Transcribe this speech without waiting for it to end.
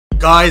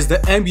Guys, the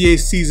NBA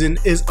season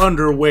is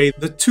underway.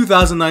 The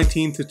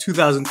 2019 to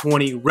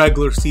 2020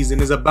 regular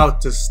season is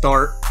about to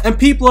start. And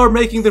people are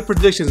making their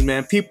predictions,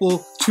 man.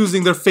 People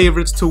choosing their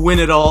favorites to win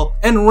it all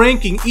and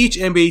ranking each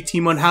NBA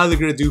team on how they're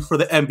going to do for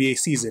the NBA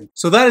season.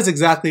 So that is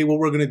exactly what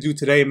we're going to do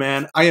today,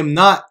 man. I am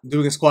not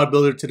doing a squad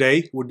builder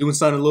today. We're doing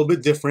something a little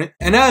bit different.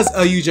 And as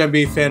a huge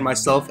NBA fan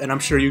myself, and I'm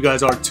sure you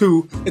guys are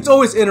too, it's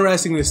always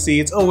interesting to see.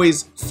 It's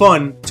always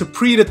fun to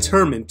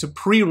predetermine, to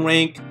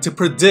pre-rank, to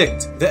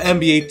predict the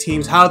NBA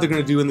teams, how they're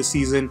going to do in the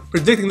season,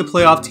 predicting the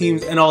playoff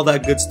teams and all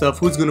that good stuff,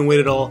 who's going to win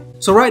it all.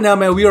 So right now,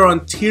 man, we are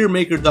on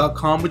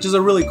Tiermaker.com, which is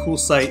a really cool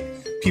site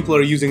people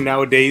are using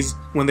nowadays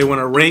when they want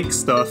to rank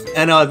stuff.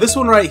 And this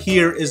one right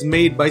here is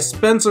made by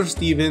Spencer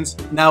Stevens.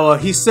 Now,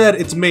 he said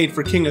it's made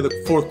for King of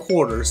the Fourth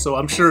Quarter, so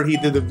I'm sure he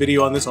did the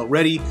video on this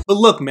already. But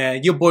look,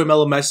 man, your boy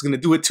Mellow Max is going to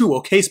do it too,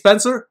 okay,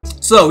 Spencer?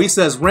 So he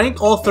says,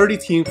 rank all 30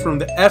 teams from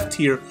the F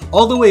tier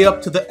all the way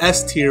up to the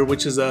S tier,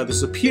 which is the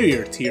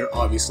superior tier,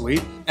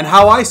 obviously. And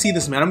how I see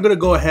this, man, I'm going to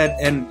go ahead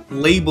and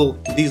label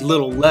these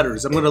little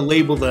letters. I'm going to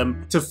label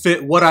them to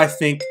fit what I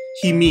think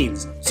he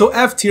means. So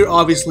F tier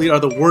obviously are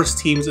the worst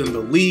teams in the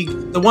league,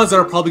 the ones that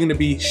are probably going to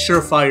be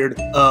surefire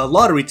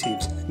lottery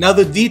teams. Now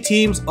the D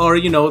teams are,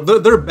 you know,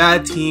 they're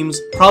bad teams,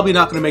 probably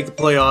not going to make the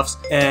playoffs,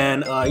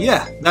 and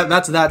yeah,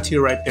 that's that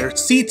tier right there.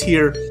 C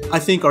tier, I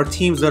think, are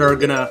teams that are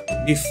going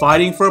to be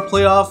fighting for a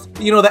playoff,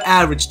 you know, the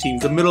average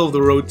teams, the middle of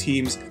the road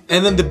teams.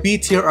 And then the B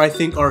tier, I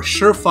think, are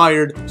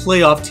surefire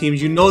playoff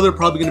teams. You know they're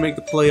probably going to make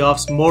the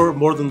playoffs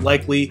more than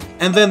likely.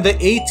 And then the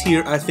A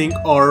tier, I think,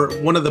 are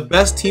one of the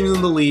best teams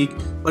in the league,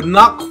 but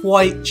not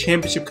quite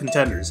championship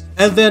contenders.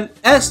 And then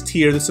S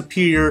tier, the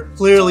superior,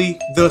 clearly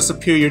the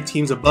superior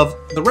teams above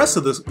the rest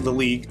of the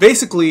league.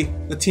 Basically,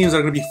 the teams that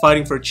are going to be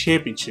fighting for a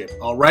championship,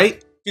 alright?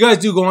 If you guys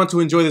do go on to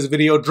enjoy this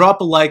video, drop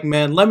a like,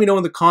 man. Let me know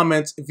in the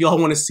comments if y'all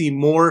want to see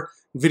more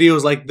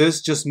videos like this,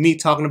 just me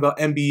talking about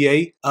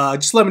NBA.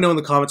 Just let me know in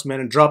the comments, man,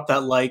 and drop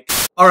that like.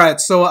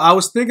 Alright, so I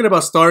was thinking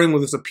about starting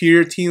with the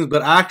superior teams,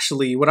 but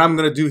actually what I'm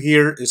gonna do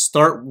here is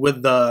start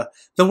with the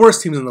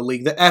worst teams in the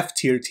league, the F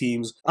tier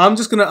teams. I'm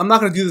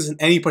not gonna do this in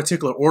any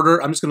particular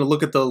order. I'm just gonna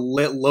look at the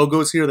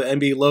logos here, the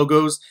NBA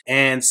logos,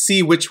 and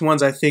see which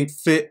ones I think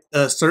fit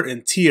a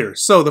certain tier.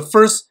 So the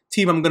first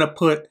team I'm gonna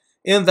put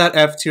in that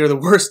F tier, the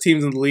worst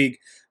teams in the league,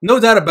 no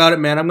doubt about it,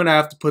 man, I'm gonna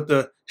have to put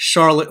the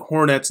Charlotte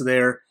Hornets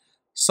there.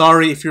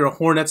 Sorry if you're a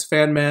Hornets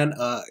fan, man.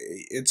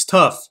 It's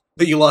tough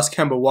that you lost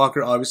Kemba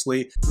Walker,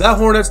 obviously. That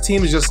Hornets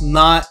team is just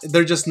not,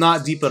 they're just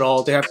not deep at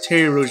all. They have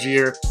Terry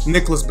Rozier,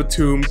 Nicholas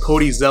Batum,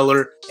 Cody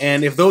Zeller,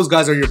 and if those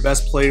guys are your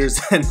best players,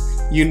 then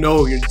you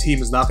know your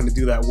team is not going to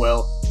do that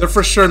well. They're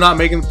for sure not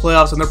making the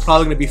playoffs, and they're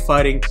probably going to be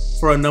fighting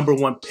for a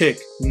 #1 pick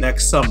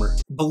next summer.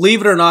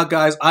 Believe it or not,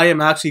 guys, I am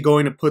actually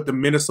going to put the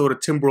Minnesota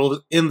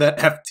Timberwolves in the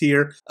F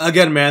tier.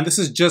 Again, man, this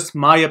is just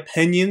my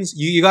opinions.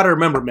 You got to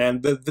remember,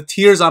 man, the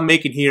tiers I'm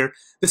making here,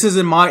 this is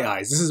in my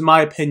eyes. This is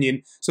my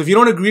opinion. So if you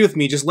don't agree with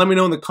me, just let me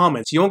know in the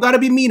comments. You don't got to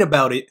be mean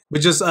about it, but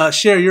just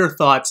share your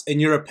thoughts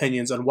and your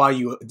opinions on why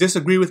you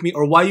disagree with me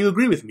or why you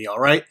agree with me, all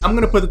right? I'm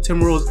going to put the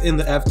Timberwolves in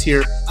the F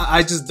tier.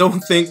 I just don't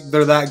think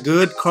they're that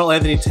good. Karl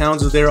Anthony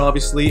Towns is there,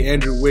 obviously.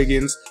 Andrew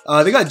Wiggins.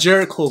 They got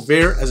Jarrett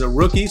Culver as a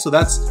rookie, so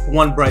that's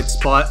one bright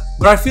spot.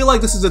 But I feel like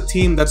this is a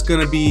team that's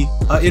going to be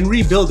in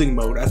rebuilding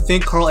mode. I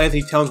think Karl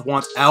Anthony Towns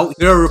wants out.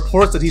 There are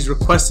reports that he's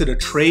requested a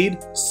trade.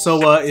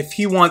 So if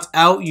he wants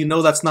out, you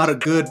know that's not a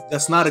good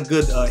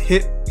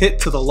hit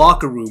to the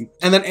locker room.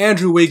 And then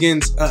Andrew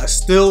Wiggins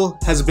still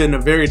has been a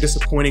very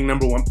disappointing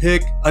 #1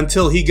 pick.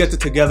 Until he gets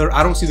it together,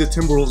 I don't see the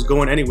Timberwolves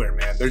going anywhere,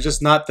 man. They're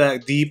just not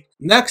that deep.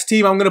 Next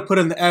team I'm going to put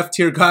in the F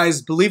tier,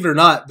 guys, believe it or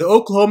not, the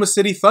Oklahoma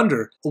City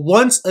Thunder.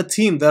 Once a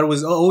team that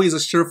was always a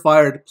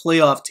surefire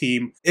playoff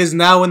team is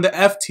now in the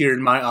F tier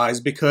in my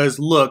eyes because,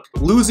 look,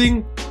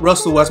 losing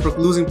Russell Westbrook,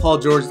 losing Paul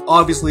George,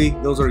 obviously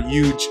those are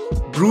huge,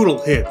 brutal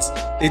hits.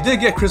 They did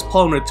get Chris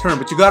Paul in return,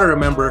 but you got to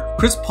remember,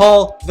 Chris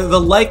Paul, the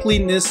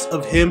likeliness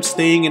of him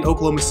staying in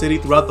Oklahoma City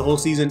throughout the whole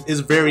season is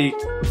very,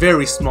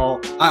 very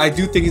small. I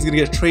do think he's going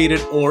to get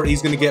traded or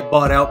he's going to get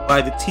bought out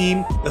by the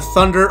team. The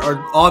Thunder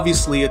are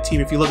obviously a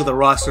team, if you look at the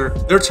roster,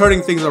 they're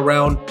turning things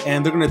around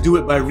and they're going to do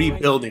it by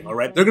rebuilding, all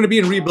right? They're going to be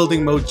in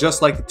rebuilding mode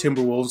just like the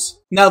Timberwolves.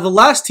 Now, the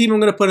last team I'm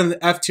going to put in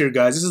the F tier,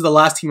 guys, this is the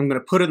last team I'm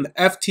going to put in the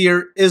F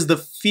tier, is the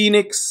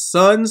Phoenix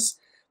Suns.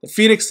 The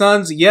Phoenix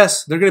Suns,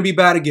 yes, they're going to be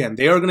bad again.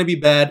 They are going to be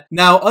bad.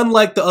 Now,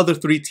 unlike the other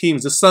three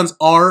teams, the Suns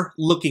are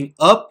looking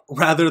up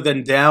rather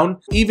than down.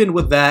 Even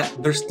with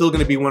that, they're still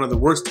going to be one of the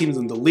worst teams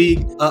in the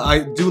league. I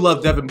do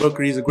love Devin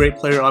Booker. He's a great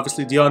player.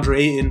 Obviously, DeAndre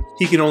Ayton,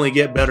 he can only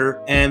get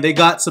better. And they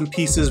got some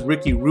pieces.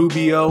 Ricky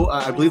Rubio,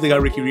 I believe they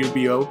got Ricky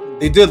Rubio.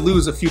 They did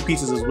lose a few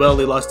pieces as well.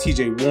 They lost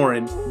TJ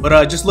Warren.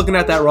 But just looking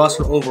at that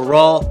roster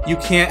overall, you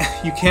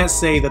can't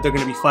say that they're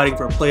going to be fighting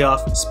for a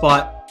playoff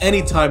spot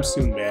anytime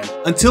soon, man.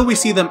 Until we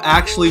see them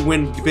actually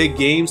win big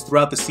games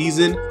throughout the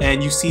season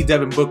and you see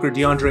Devin Booker,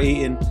 DeAndre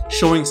Ayton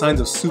showing signs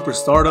of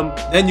superstardom,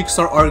 then you can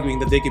start arguing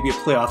that they could be a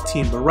playoff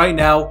team. But right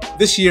now,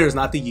 this year is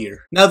not the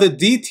year. Now the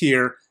D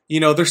tier, you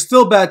know, they're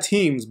still bad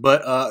teams,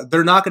 but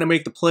they're not going to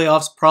make the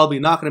playoffs, probably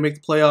not going to make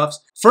the playoffs.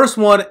 First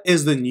one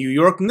is the New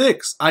York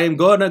Knicks. I am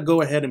going to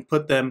go ahead and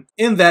put them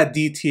in that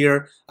D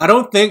tier. I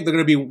don't think they're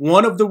going to be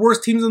one of the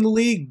worst teams in the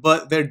league,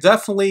 but they're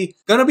definitely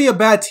going to be a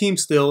bad team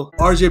still.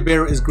 RJ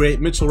Barrett is great.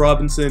 Mitchell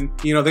Robinson,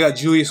 you know, they got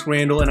Julius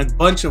Randle and a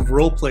bunch of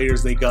role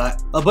players they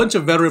got. A bunch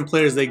of veteran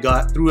players they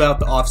got throughout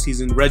the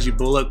offseason. Reggie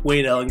Bullock,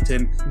 Wayne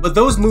Ellington. But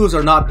those moves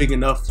are not big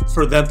enough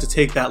for them to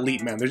take that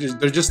leap, man.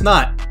 They're just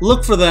not.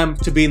 Look for them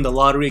to be in the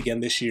lottery again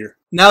this year.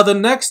 Now the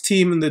next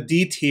team in the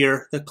D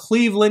tier, the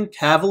Cleveland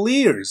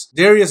Cavaliers.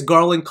 Darius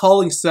Garland,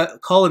 Colin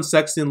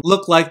Sexton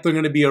look like they're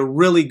going to be a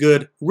really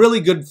good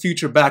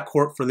future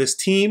backcourt for this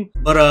team.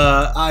 But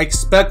I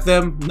expect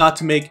them not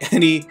to make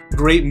any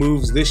great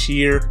moves this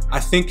year. I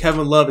think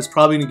Kevin Love is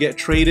probably going to get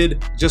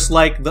traded. Just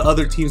like the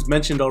other teams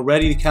mentioned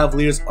already, the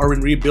Cavaliers are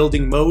in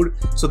rebuilding mode,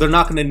 so they're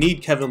not going to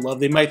need Kevin Love.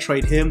 They might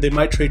trade him. They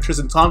might trade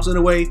Tristan Thompson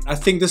away. I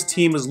think this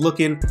team is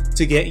looking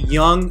to get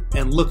young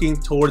and looking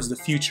towards the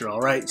future, all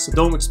right? So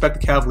don't expect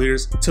the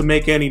Cavaliers to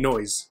make any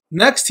noise.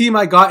 Next team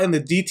I got in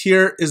the D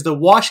tier is the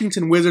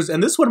Washington Wizards,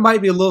 and this one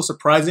might be a little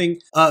surprising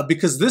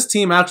because this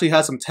team actually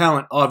has some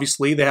talent,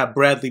 obviously. They have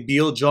Bradley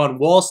Beal, John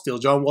Wall still.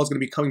 John Wall's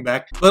going to be coming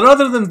back. But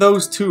other than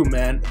those two,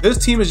 man, this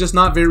team is just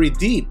not very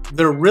deep.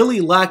 They're really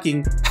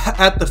lacking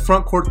at the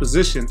front court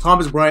position.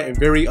 Thomas Bryant, a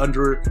very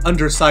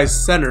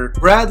undersized center.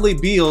 Bradley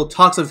Beal,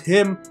 talks of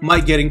him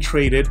might getting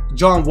traded.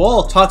 John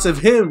Wall, talks of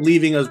him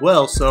leaving as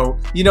well. So,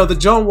 you know, the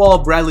John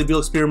Wall-Bradley Beal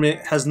experiment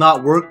has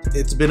not worked.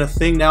 It's been a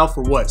thing now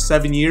for what,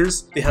 7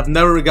 years? They have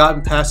never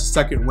gotten past the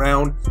second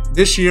round.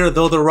 This year,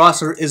 though the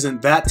roster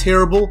isn't that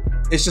terrible,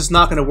 it's just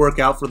not going to work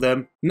out for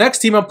them. Next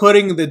team I'm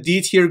putting in the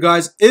D tier,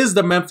 guys, is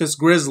the Memphis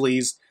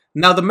Grizzlies.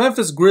 Now, the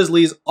Memphis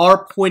Grizzlies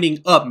are pointing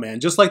up, man.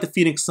 Just like the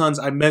Phoenix Suns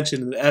I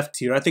mentioned in the F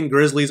tier. I think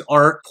Grizzlies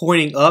are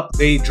pointing up.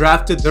 They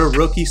drafted their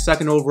rookie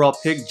second overall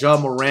pick,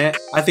 John Morant.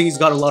 I think he's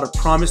got a lot of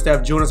promise. They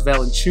have Jonas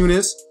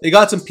Valanciunas. They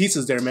got some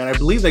pieces there, man. I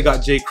believe they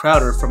got Jay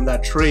Crowder from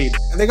that trade.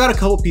 And they got a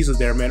couple pieces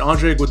there, man.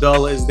 Andre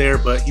Iguodala is there,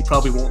 but he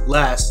probably won't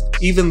last.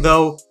 Even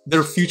though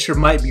their future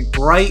might be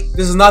bright,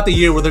 this is not the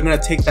year where they're going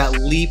to take that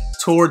leap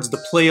towards the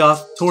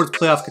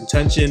playoff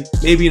contention.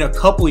 Maybe in a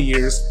couple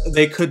years,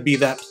 they could be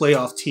that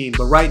playoff team.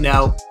 But right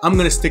now, I'm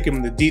going to stick them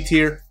in the D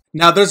tier.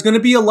 Now, there's going to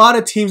be a lot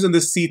of teams in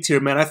the C tier,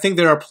 man. I think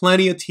there are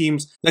plenty of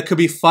teams that could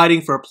be fighting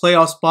for a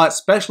playoff spot,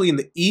 especially in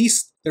the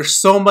East. There's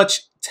so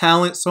much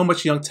talent, so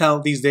much young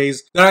talent these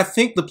days that I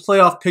think the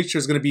playoff picture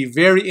is going to be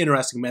very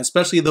interesting, man.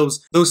 Especially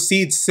those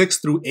seeds 6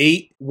 through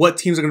 8. What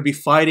teams are going to be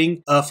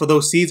fighting for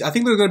those seeds? I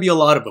think there's going to be a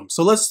lot of them.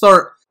 So let's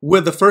start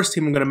with the first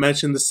team I'm going to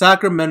mention, the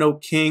Sacramento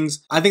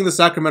Kings. I think the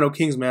Sacramento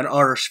Kings, man,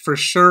 are for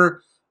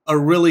sure a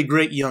really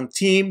great young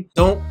team.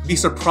 Don't be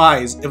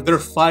surprised if they're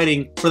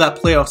fighting for that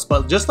playoff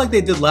spot, just like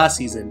they did last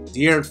season.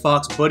 De'Aaron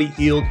Fox, Buddy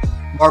Hield,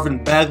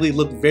 Marvin Bagley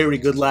looked very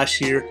good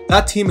last year.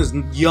 That team is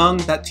young,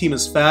 that team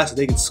is fast,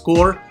 they can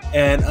score.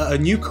 And a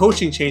new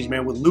coaching change,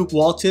 man, with Luke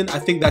Walton, I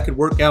think that could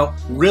work out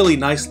really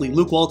nicely.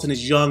 Luke Walton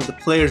is young, the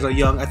players are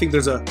young. I think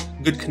there's a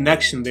good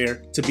connection there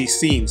to be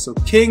seen. So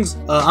Kings,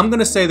 I'm going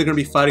to say they're going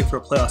to be fighting for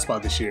a playoff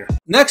spot this year.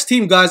 Next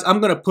team, guys,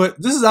 I'm going to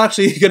put, this is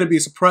actually going to be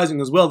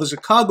surprising as well, the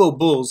Chicago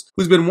Bulls,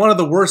 who's been one of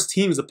the worst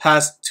teams the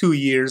past 2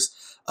 years.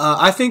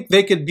 I think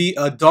they could be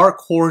a dark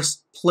horse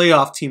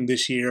playoff team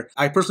this year.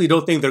 I personally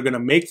don't think they're going to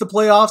make the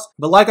playoffs,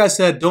 but like I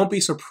said, don't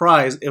be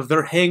surprised if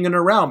they're hanging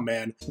around,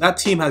 man. That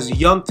team has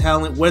young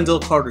talent,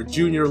 Wendell Carter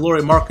Jr.,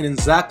 Lauri Markkanen,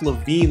 Zach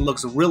LaVine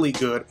looks really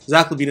good.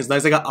 Zach LaVine is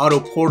nice. They got Otto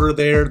Porter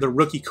there, the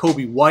rookie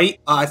Kobe White.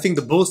 I think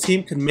the Bulls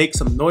team can make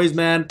some noise,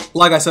 man.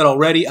 Like I said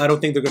already, I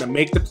don't think they're going to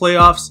make the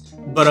playoffs,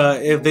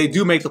 but if they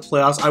do make the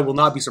playoffs, I will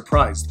not be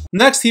surprised.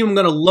 Next team I'm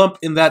going to lump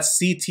in that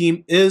C tier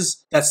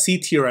is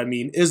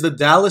the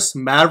Dallas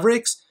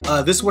Mavericks.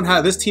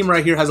 This team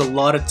right here has a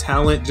lot of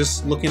talent.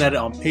 Just looking at it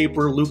on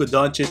paper, Luka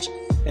Doncic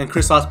and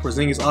Kristaps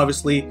Porzingis,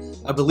 obviously.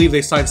 I believe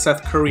they signed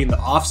Seth Curry in the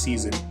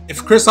offseason.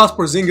 If Kristaps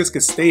Porzingis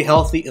could stay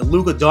healthy and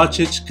Luka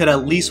Doncic could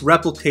at least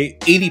replicate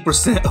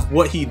 80% of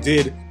what he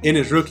did in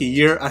his rookie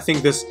year, I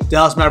think this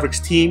Dallas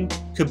Mavericks team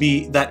could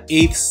be that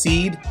 8th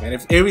seed. And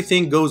if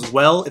everything goes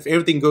well, if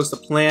everything goes to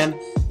plan,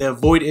 they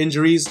avoid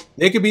injuries,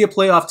 they could be a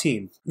playoff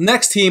team.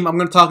 Next team I'm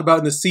going to talk about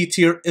in the C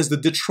tier is the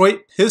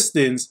Detroit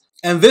Pistons.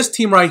 And this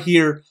team right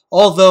here,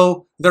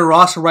 although their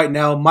roster right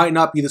now might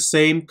not be the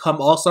same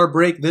come All-Star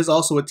break, there's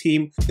also a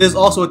team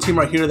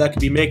right here that could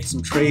be making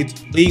some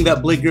trades, being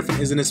that Blake Griffin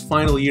is in his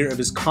final year of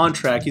his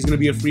contract. He's going to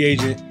be a free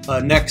agent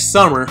next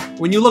summer.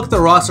 When you look at the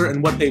roster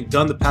and what they've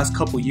done the past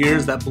couple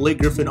years, that Blake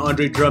Griffin,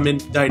 Andre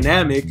Drummond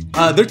dynamic,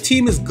 their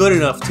team is good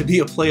enough to be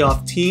a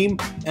playoff team.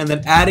 And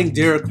then adding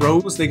Derrick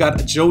Rose, they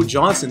got Joe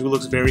Johnson, who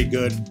looks very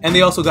good. And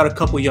they also got a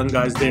couple young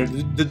guys there.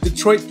 The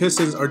Detroit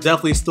Pistons are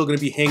definitely still going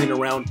to be hanging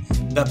around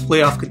that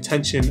playoff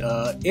contention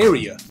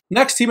area.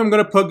 Next team I'm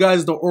going to put,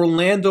 guys, the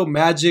Orlando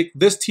Magic.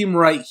 This team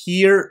right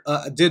here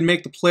did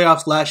make the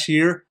playoffs last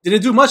year.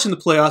 Didn't do much in the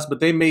playoffs,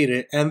 but they made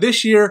it. And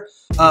this year,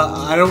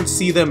 I don't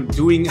see them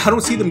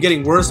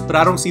getting worse, but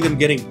I don't see them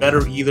getting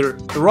better either.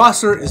 The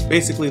roster is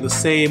basically the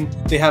same.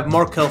 They have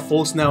Markelle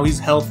Fultz now. He's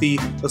healthy.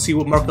 Let's see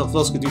what Markelle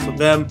Fultz can do for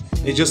them.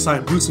 They just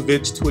signed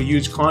Vucevic to a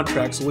huge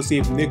contract, so let's see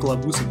if Nikola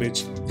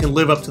Vucevic can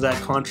live up to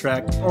that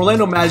contract.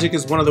 Orlando Magic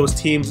is one of those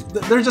teams.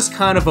 They're just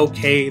kind of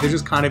okay. They're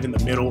just kind of in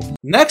the middle.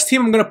 Next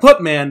team I'm going to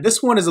put, man,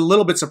 this one is a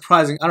little bit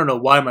surprising. I don't know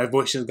why my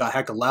voice just got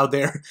hecka loud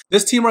there.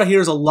 This team right here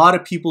is a lot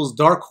of people's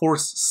dark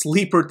horse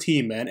sleeper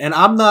team, man. And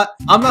I'm not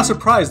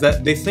surprised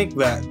that they think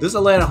that. This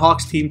Atlanta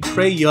Hawks team,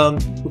 Trae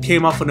Young, who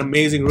came off an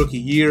amazing rookie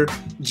year,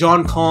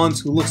 John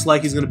Collins, who looks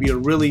like he's going to be a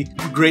really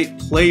great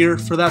player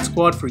for that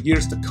squad for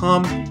years to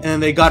come. And then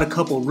they got a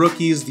couple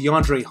rookies,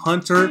 DeAndre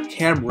Hunter,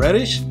 Cam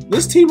Reddish.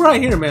 This team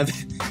right here, man,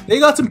 they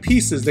got some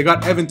pieces. They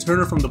got Evan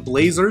Turner from the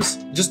Blazers.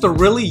 Just a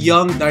really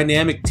young,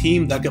 dynamic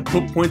team that can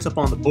put points up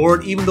on the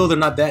board, even though they're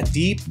not that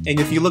deep. And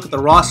if you look at the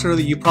roster,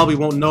 you probably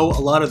won't know a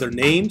lot of their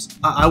names.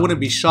 I wouldn't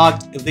be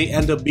shocked if they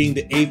end up being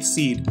the 8th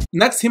seed.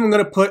 Next team I'm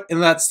going to put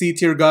in that C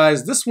tier,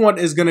 guys, this one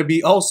is going to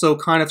be also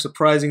kind of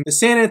surprising. The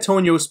San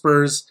Antonio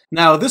Spurs.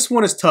 Now, this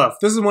one is tough.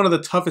 This is one of the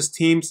toughest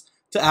teams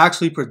to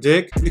actually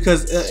predict,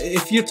 because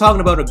if you're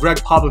talking about a Greg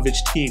Popovich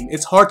team,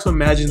 it's hard to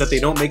imagine that they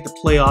don't make the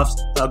playoffs.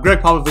 Greg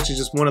Popovich is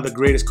just one of the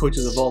greatest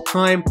coaches of all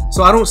time,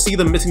 so I don't see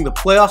them missing the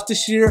playoffs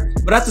this year,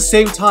 but at the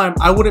same time,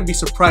 I wouldn't be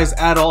surprised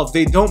at all if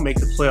they don't make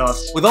the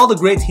playoffs. With all the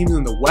great teams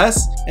in the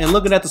West, and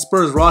looking at the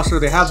Spurs roster,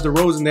 they have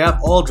DeRozan, they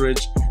have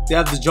Aldridge, they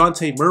have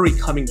DeJounte Murray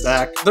coming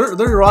back.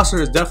 Their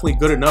roster is definitely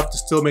good enough to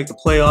still make the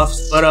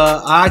playoffs, but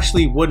I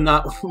actually would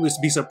not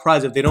be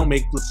surprised if they don't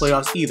make the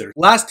playoffs either.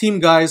 Last team,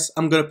 guys,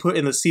 I'm going to put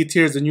in the C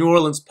tier is the New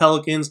Orleans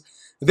Pelicans.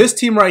 This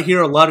team right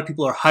here, a lot of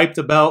people are hyped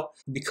about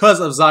because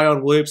of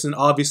Zion Williamson,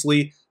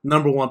 obviously,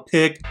 #1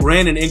 pick.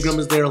 Brandon Ingram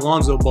is there,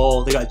 Alonzo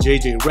Ball. They got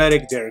JJ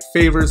Redick, Derek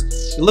Favors.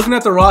 You're looking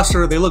at the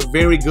roster, they look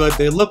very good.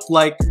 They look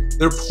like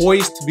they're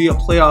poised to be a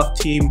playoff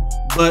team.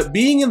 But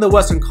being in the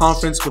Western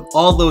Conference with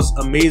all those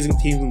amazing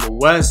teams in the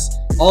West,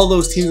 all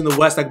those teams in the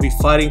West that could be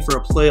fighting for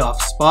a playoff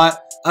spot,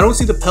 I don't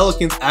see the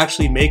Pelicans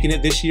actually making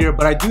it this year,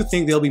 but I do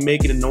think they'll be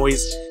making a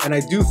noise, and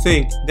I do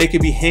think they could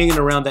be hanging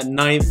around that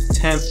 9th,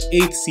 10th,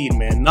 8th seed,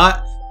 man.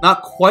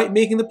 Not quite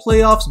making the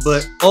playoffs,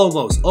 but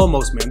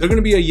almost, man. They're going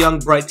to be a young,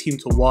 bright team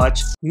to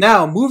watch.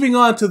 Now, moving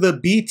on to the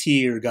B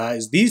tier,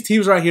 guys. These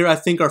teams right here, I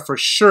think, are for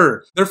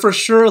sure. They're for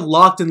sure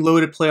locked and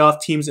loaded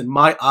playoff teams in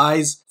my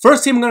eyes.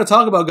 First team I'm going to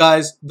talk about,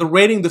 guys, the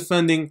reigning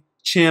defending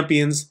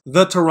champions,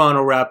 the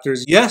Toronto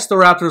Raptors. Yes, the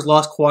Raptors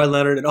lost Kawhi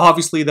Leonard, and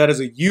obviously that is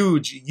a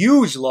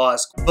huge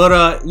loss.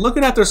 But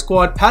looking at their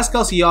squad,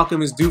 Pascal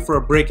Siakam is due for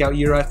a breakout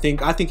year. I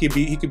think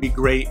he could be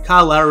great.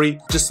 Kyle Lowry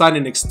just signed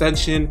an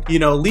extension. You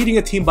know, leading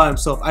a team by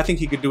himself, I think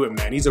he could do it,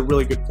 man. He's a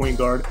really good point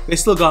guard. They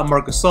still got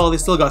Marc Gasol. They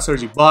still got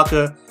Serge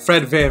Ibaka.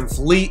 Fred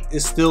VanVleet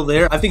is still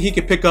there. I think he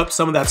could pick up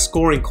some of that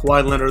scoring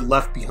Kawhi Leonard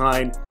left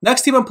behind.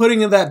 Next team I'm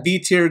putting in that B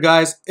tier,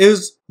 guys,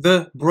 is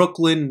the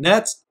Brooklyn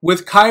Nets.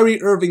 With Kyrie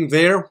Irving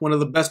there, one of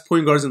the best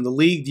point guards in the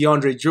league,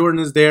 DeAndre Jordan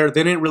is there.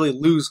 They didn't really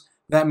lose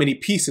that many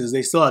pieces.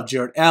 They still have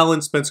Jarrett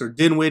Allen, Spencer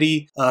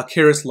Dinwiddie,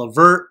 Karis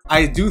LeVert.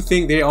 I do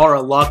think they are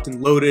a locked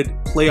and loaded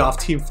playoff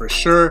team for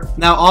sure.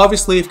 Now,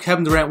 obviously, if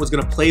Kevin Durant was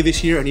going to play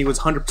this year and he was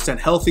 100%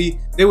 healthy,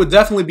 they would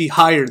definitely be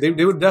higher.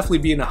 They would definitely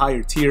be in a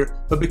higher tier.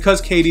 But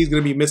because KD is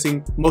going to be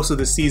missing most of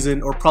the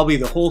season, or probably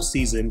the whole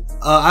season,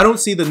 I don't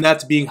see the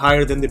Nets being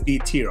higher than the B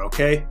tier,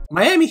 okay?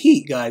 Miami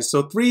Heat, guys.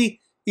 So 3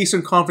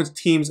 Eastern Conference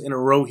teams in a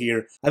row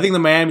here. I think the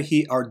Miami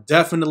Heat are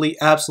definitely,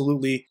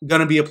 absolutely going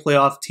to be a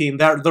playoff team.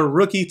 The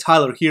rookie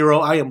Tyler Hero,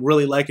 I am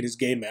really liking his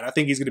game, man. I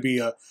think he's going to be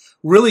a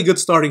really good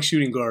starting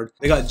shooting guard.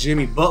 They got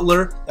Jimmy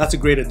Butler. That's a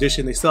great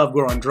addition. They still have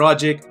Goran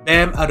Dragic.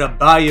 Bam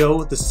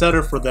Adebayo, the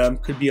setter for them,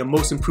 could be a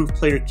most improved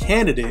player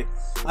candidate.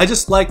 I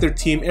just like their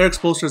team. Eric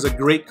Spoelstra is a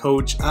great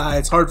coach.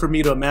 It's hard for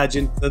me to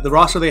imagine that the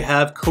roster they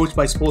have, coached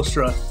by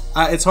Spoelstra,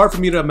 it's hard for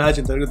me to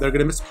imagine that they're going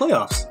to miss the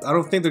playoffs. I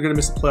don't think they're going to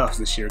miss the playoffs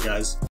this year,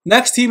 guys.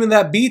 Next team in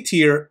that B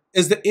tier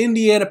is the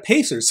Indiana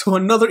Pacers, so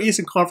another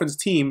Eastern Conference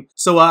team.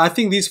 So I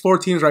think these 4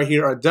 teams right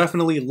here are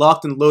definitely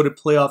locked and loaded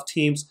playoff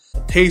teams.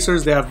 The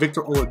Pacers, they have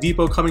Victor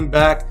Oladipo coming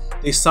back.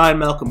 They signed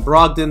Malcolm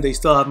Brogdon. They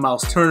still have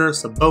Miles Turner,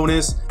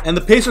 Sabonis. And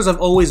the Pacers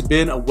have always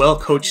been a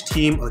well-coached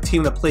team, a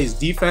team that plays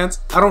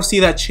defense. I don't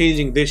see that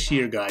changing this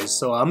year, guys,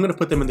 so I'm going to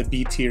put them in the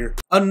B tier.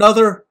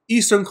 Another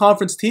Eastern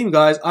Conference team,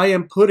 guys, I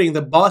am putting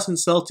the Boston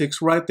Celtics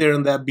right there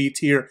in that B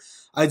tier.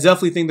 I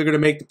definitely think they're going to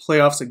make the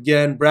playoffs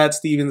again. Brad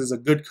Stevens is a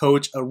good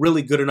coach, a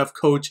really good enough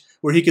coach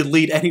where he could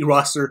lead any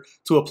roster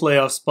to a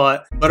playoff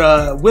spot.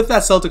 But with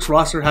that Celtics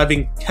roster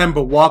having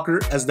Kemba Walker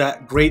as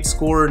that great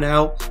scorer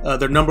now,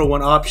 their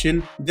 #1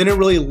 option, didn't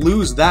really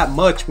lose that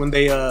much when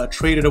they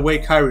traded away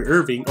Kyrie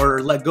Irving, or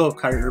let go of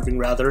Kyrie Irving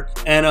rather.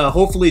 And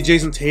hopefully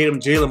Jason Tatum,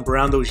 Jaylen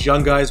Brown, those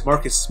young guys,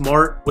 Marcus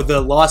Smart, with the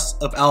loss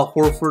of Al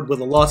Horford, with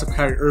the loss of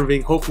Kyrie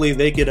Irving, hopefully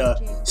they could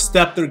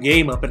step their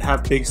game up and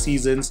have big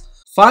seasons.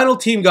 Final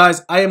team,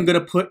 guys, I am going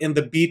to put in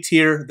the B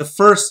tier, the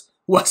first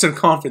Western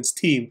Conference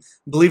team,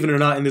 believe it or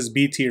not, in this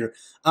B tier.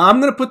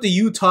 I'm going to put the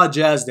Utah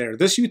Jazz there.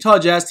 This Utah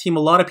Jazz team, a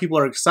lot of people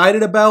are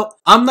excited about.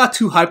 I'm not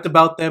too hyped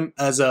about them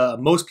as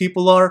most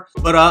people are,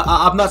 but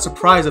I'm not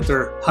surprised that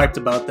they're hyped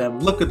about them.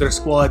 Look at their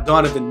squad: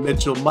 Donovan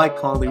Mitchell, Mike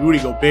Conley, Rudy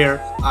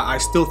Gobert. I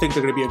still think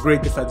they're going to be a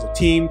great defensive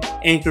team,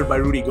 anchored by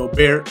Rudy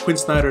Gobert. Quinn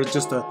Snyder is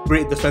just a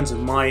great defensive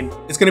mind.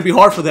 It's going to be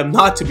hard for them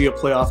not to be a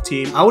playoff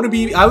team. I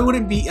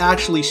wouldn't be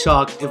actually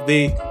shocked if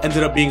they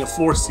ended up being a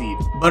 4 seed.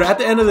 But at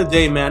the end of the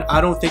day, man,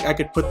 I don't think I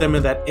could put them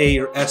in that A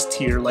or S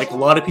tier like a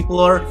lot of people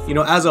are. You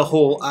know, as a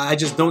whole, I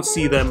just don't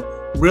see them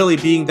really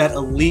being that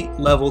elite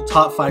level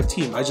top 5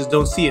 team. I just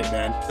don't see it,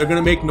 man. They're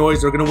gonna make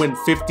noise. They're gonna win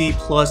 50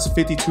 plus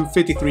 52,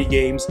 53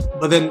 games.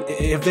 But then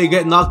if they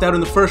get knocked out in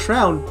the first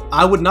round,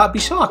 I would not be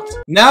shocked.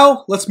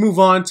 Now let's move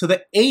on to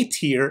the A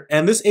tier.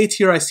 And this A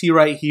tier I see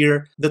right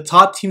here, the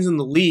top teams in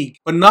the league,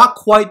 but not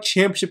quite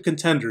championship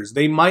contenders.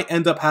 They might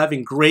end up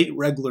having great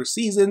regular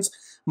seasons,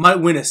 might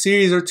win a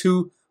series or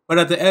two, but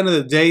at the end of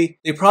the day,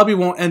 they probably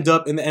won't end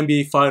up in the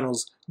NBA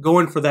Finals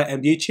going for that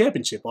NBA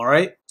championship, all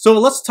right? So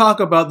let's talk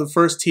about the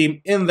first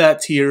team in that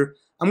tier.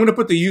 I'm going to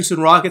put the Houston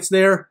Rockets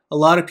there. A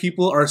lot of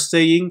people are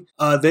saying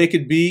they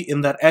could be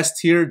in that S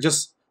tier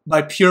just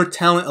by pure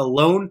talent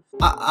alone.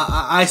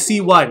 I see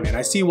why, man.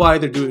 I see why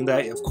they're doing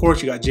that. Of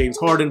course, you got James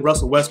Harden,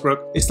 Russell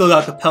Westbrook. They still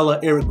got Capella,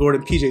 Eric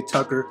Gordon, PJ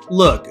Tucker.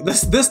 Look,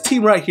 this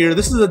team right here,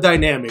 this is a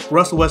dynamic,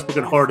 Russell Westbrook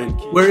and Harden,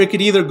 where it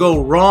could either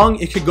go wrong,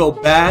 it could go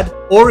bad,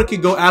 or it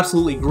could go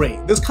absolutely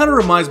great. This kind of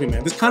reminds me,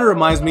 man. This kind of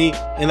reminds me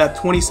in that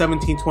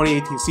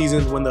 2017-2018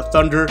 season when the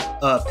Thunder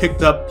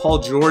picked up Paul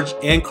George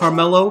and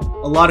Carmelo.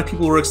 A lot of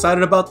people were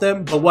excited about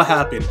them, but what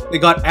happened? They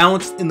got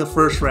ounced in the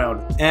first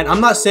round. And I'm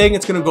not saying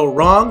it's going to go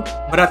wrong,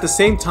 but at the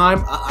same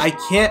time, I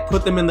can't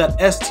put them in that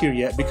S tier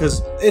yet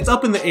because it's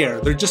up in the air.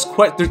 They're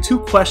too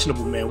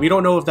questionable, man. We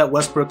don't know if that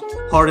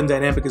Westbrook-Harden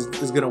dynamic is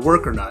going to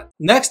work or not.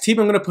 Next team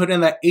I'm going to put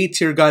in that A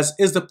tier, guys,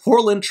 is the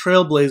Portland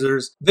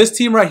Trailblazers. This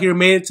team right here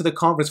made it to the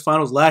conference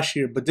finals last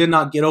year, but did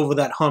not get over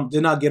that hump,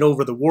 did not get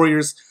over the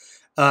Warriors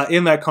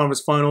in that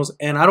conference finals,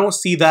 and I don't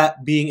see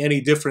that being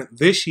any different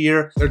this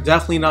year. They're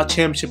definitely not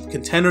championship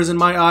contenders in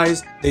my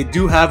eyes. They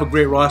do have a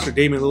great roster: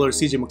 Damian Lillard,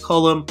 CJ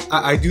McCollum.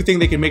 I do think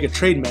they can make a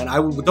trade, man.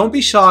 Don't be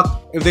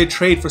shocked if they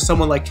trade for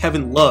someone like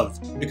Kevin Love,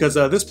 because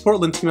this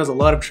Portland team has a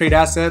lot of trade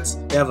assets.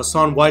 They have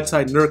Hassan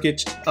Whiteside,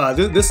 Nurkic.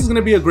 This is going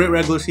to be a great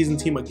regular season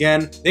team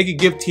again. They could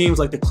give teams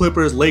like the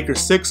Clippers,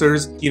 Lakers,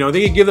 Sixers, you know,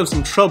 they could give them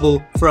some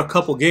trouble for a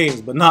couple games,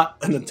 but not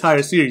an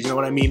entire series, you know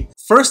what I mean?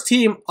 First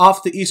team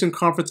off the Eastern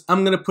Conference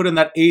I'm going to put in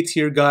that A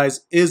tier,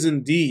 guys, is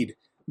indeed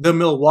the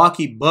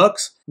Milwaukee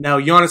Bucks. Now,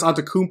 Giannis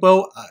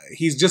Antetokounmpo,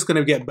 he's just going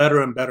to get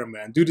better and better,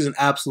 man. Dude is an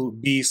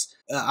absolute beast.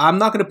 I'm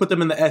not going to put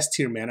them in the S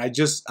tier, man. I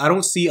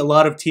don't see a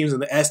lot of teams in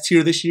the S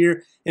tier this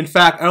year. In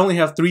fact, I only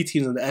have 3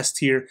 teams in the S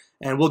tier,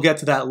 and we'll get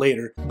to that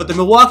later. But the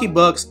Milwaukee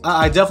Bucks,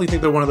 I definitely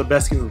think they're one of the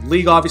best teams in the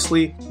league,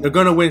 obviously. They're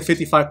going to win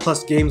 55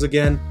 plus games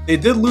again. They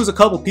did lose a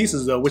couple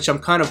pieces, though, which I'm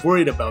kind of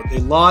worried about. They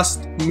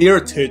lost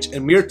Mirotic,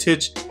 and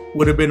Mirotic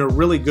would have been a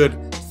really good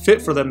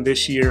fit for them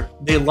this year.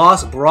 They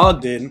lost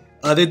Brogdon.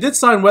 They did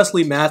sign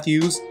Wesley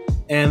Matthews,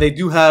 and they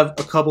do have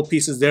a couple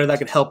pieces there that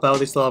could help out.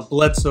 They still have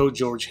Bledsoe,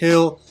 George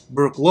Hill,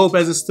 Brook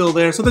Lopez is still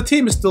there. So the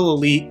team is still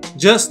elite,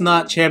 just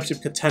not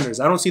championship contenders.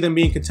 I don't see them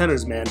being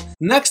contenders, man.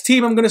 Next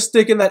team I'm going to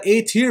stick in that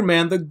A tier,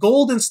 man, the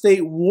Golden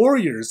State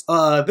Warriors.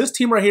 This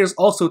team right here is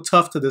also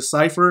tough to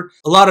decipher.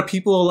 A lot of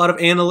people, a lot of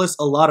analysts,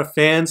 a lot of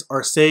fans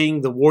are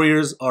saying the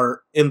Warriors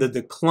are in the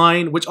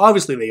decline, which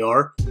obviously they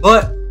are.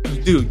 But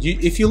dude,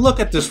 if you look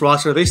at this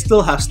roster, they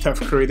still have Steph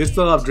Curry, they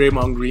still have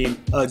Draymond Green.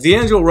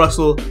 D'Angelo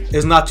Russell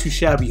is not too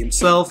shabby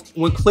himself.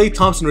 When Klay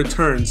Thompson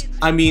returns,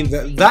 I mean,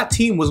 that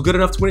team was good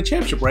enough to win a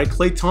championship, right?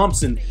 Klay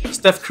Thompson,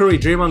 Steph Curry,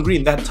 Draymond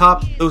Green,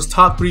 those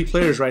top 3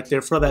 players right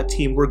there for that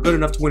team were good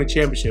enough to win a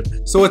championship.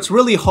 So it's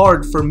really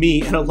hard for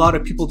me and a lot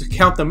of people to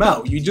count them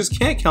out. You just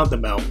can't count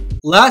them out.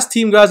 Last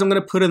team, guys, I'm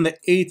going to put in the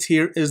A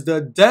tier is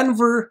the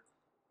Denver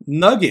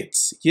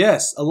Nuggets.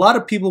 Yes, a lot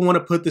of people want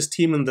to put this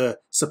team in the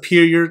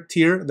superior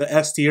tier, the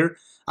S tier.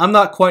 I'm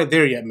not quite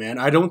there yet, man.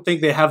 I don't think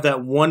they have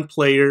that one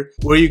player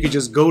where you could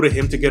just go to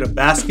him to get a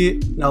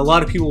basket. Now, a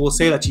lot of people will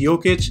say that's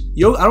Jokic.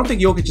 I don't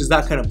think Jokic is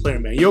that kind of player,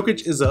 man.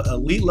 Jokic is an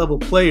elite level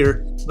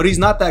player, but he's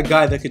not that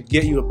guy that could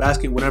get you a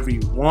basket whenever you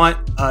want.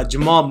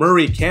 Jamal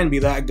Murray can be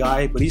that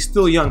guy, but he's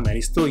still young, man.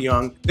 He's still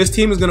young. This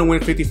team is going to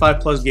win 55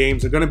 plus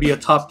games. They're going to be a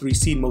top 3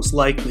 seed most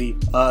likely.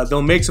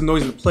 They'll make some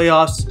noise in the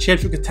playoffs.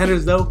 Championship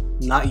contenders, though,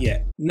 not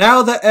yet.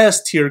 Now the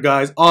S tier,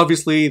 guys.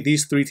 Obviously,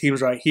 these 3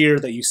 teams right here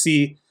that you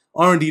see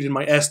are indeed in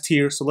my S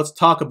tier, so let's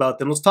talk about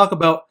them. Let's talk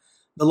about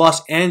the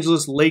Los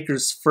Angeles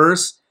Lakers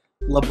first.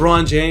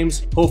 LeBron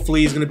James,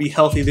 hopefully he's going to be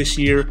healthy this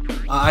year.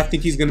 I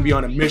think he's going to be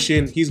on a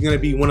mission. He's going to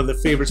be one of the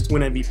favorites to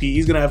win MVP.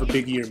 He's going to have a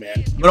big year,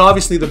 man. But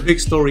obviously the big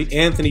story,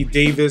 Anthony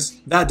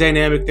Davis, that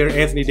dynamic there,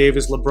 Anthony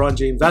Davis, LeBron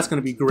James, that's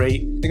going to be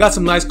great. They got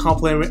some nice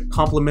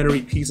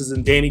complementary pieces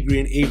in Danny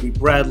Green, Avery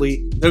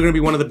Bradley. They're going to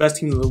be one of the best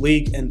teams in the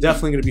league and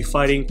definitely going to be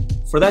fighting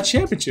for that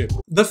championship.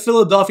 The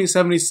Philadelphia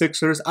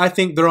 76ers, I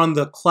think they're on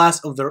the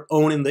class of their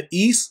own in the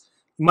East.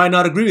 You might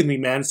not agree with me,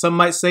 man. Some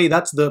might say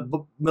that's the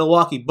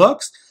Milwaukee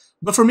Bucks.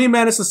 But for me,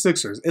 man, it's the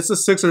Sixers. It's the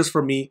Sixers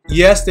for me.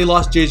 Yes, they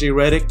lost JJ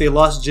Redick. They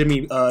lost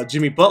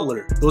Jimmy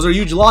Butler. Those are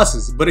huge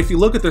losses. But if you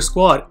look at their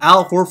squad,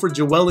 Al Horford,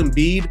 Joel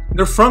Embiid,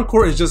 their front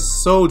court is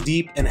just so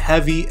deep and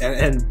heavy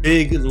and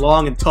big and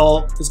long and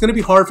tall. It's going to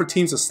be hard for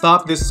teams to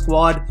stop this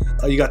squad.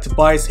 You got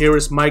Tobias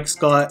Harris, Mike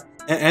Scott.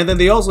 And then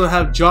they also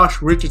have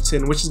Josh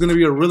Richardson, which is going to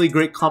be a really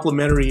great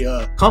complementary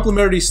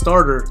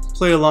starter to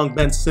play along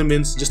Ben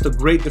Simmons. Just a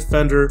great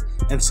defender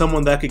and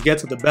someone that could get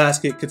to the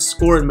basket, could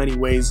score in many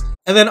ways.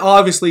 And then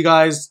obviously,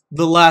 guys,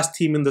 the last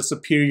team in the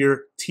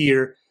superior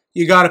tier,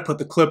 you got to put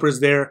the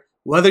Clippers there.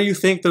 Whether you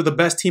think they're the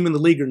best team in the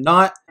league or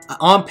not,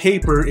 on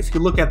paper, if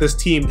you look at this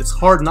team, it's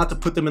hard not to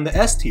put them in the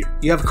S tier.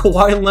 You have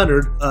Kawhi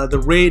Leonard, the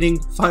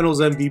reigning Finals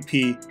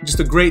MVP,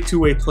 just a great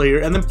two-way player,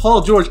 and then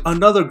Paul George,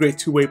 another great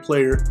two-way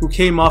player who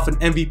came off an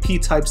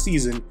MVP-type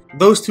season.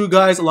 Those two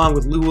guys, along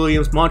with Lou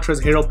Williams,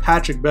 Montrezl Harrell,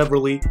 Patrick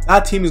Beverley,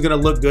 that team is going to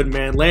look good,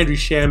 man. Landry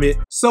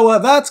Shamet. So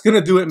that's going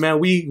to do it, man.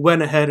 We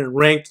went ahead and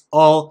ranked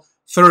all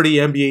 30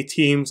 NBA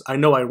teams. I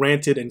know I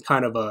ranted and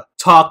kind of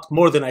talked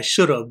more than I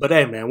should have, but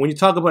hey, man, when you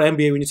talk about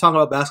NBA, when you talk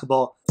about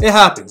basketball, it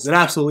happens. It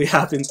absolutely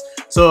happens.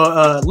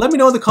 So let me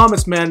know in the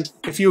comments, man,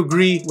 if you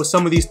agree with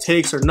some of these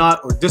takes or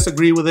not, or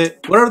disagree with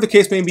it. Whatever the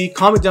case may be,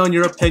 comment down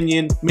your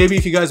opinion. Maybe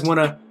if you guys want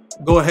to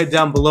go ahead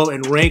down below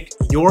and rank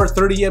your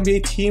 30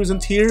 NBA teams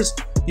and tiers,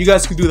 you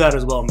guys could do that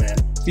as well, man.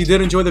 If you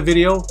did enjoy the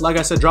video, like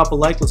I said, drop a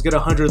like. Let's get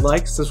 100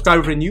 likes.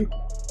 Subscribe if you're new,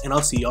 and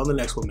I'll see you on the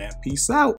next one, man. Peace out.